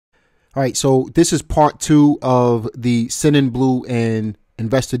All right, so this is part 2 of the SendInBlue and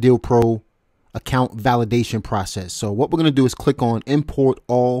Investor Deal Pro account validation process. So what we're going to do is click on import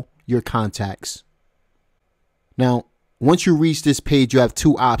all your contacts. Now, once you reach this page, you have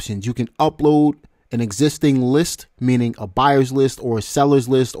two options. You can upload an existing list, meaning a buyer's list or a seller's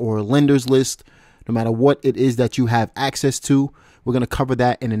list or a lender's list, no matter what it is that you have access to. We're going to cover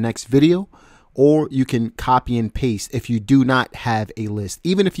that in the next video. Or you can copy and paste if you do not have a list.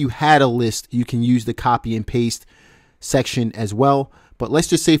 Even if you had a list, you can use the copy and paste section as well. But let's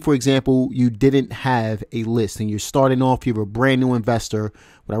just say, for example, you didn't have a list and you're starting off, you're a brand new investor.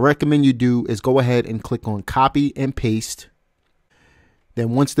 What I recommend you do is go ahead and click on copy and paste.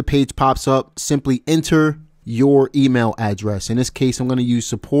 Then once the page pops up, simply enter your email address. In this case, I'm going to use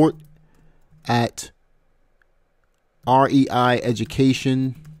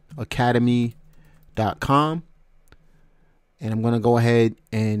support@reieducationacademy.com, and I'm going to go ahead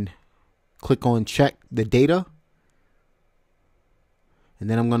and click on check the data, and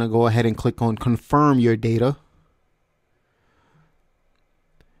then I'm going to go ahead and click on confirm your data,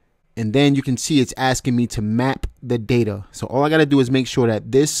 and then you can see it's asking me to map the data. So all I got to do is make sure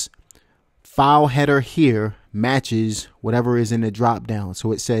that this file header here matches whatever is in the drop down.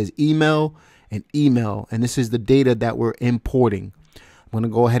 So it says email and email, and this is the data that we're importing. I'm going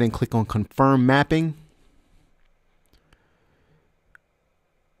to go ahead and click on confirm mapping.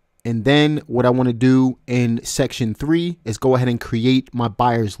 And then what I want to do in section 3 is go ahead and create my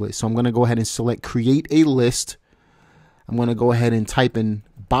buyers list. So I'm going to go ahead and select create a list. I'm going to go ahead and type in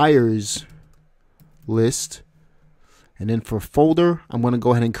buyers list. And then for folder, I'm going to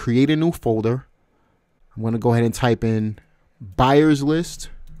go ahead and create a new folder. I'm going to go ahead and type in buyers list.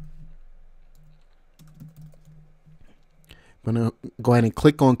 I'm going to go ahead and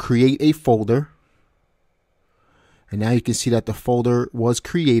click on create a folder. And now you can see that the folder was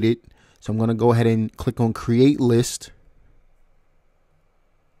created. So I'm going to go ahead and click on create list.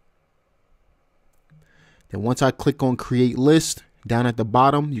 Then once I click on create list, down at the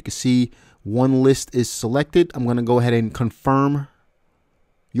bottom, you can see one list is selected. I'm going to go ahead and confirm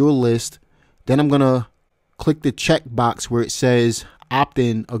your list. Then I'm going to click the check box where it says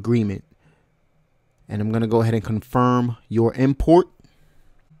opt-in agreement. And I'm going to go ahead and confirm your import.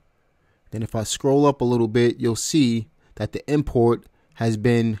 Then if I scroll up a little bit, you'll see that the import has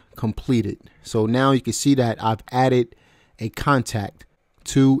been completed. So now you can see that I've added a contact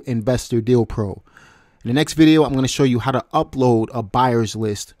to Investor Deal Pro. In the next video, I'm going to show you how to upload a buyer's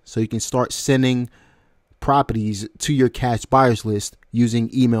list so you can start sending properties to your cash buyers list using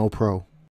Email Pro.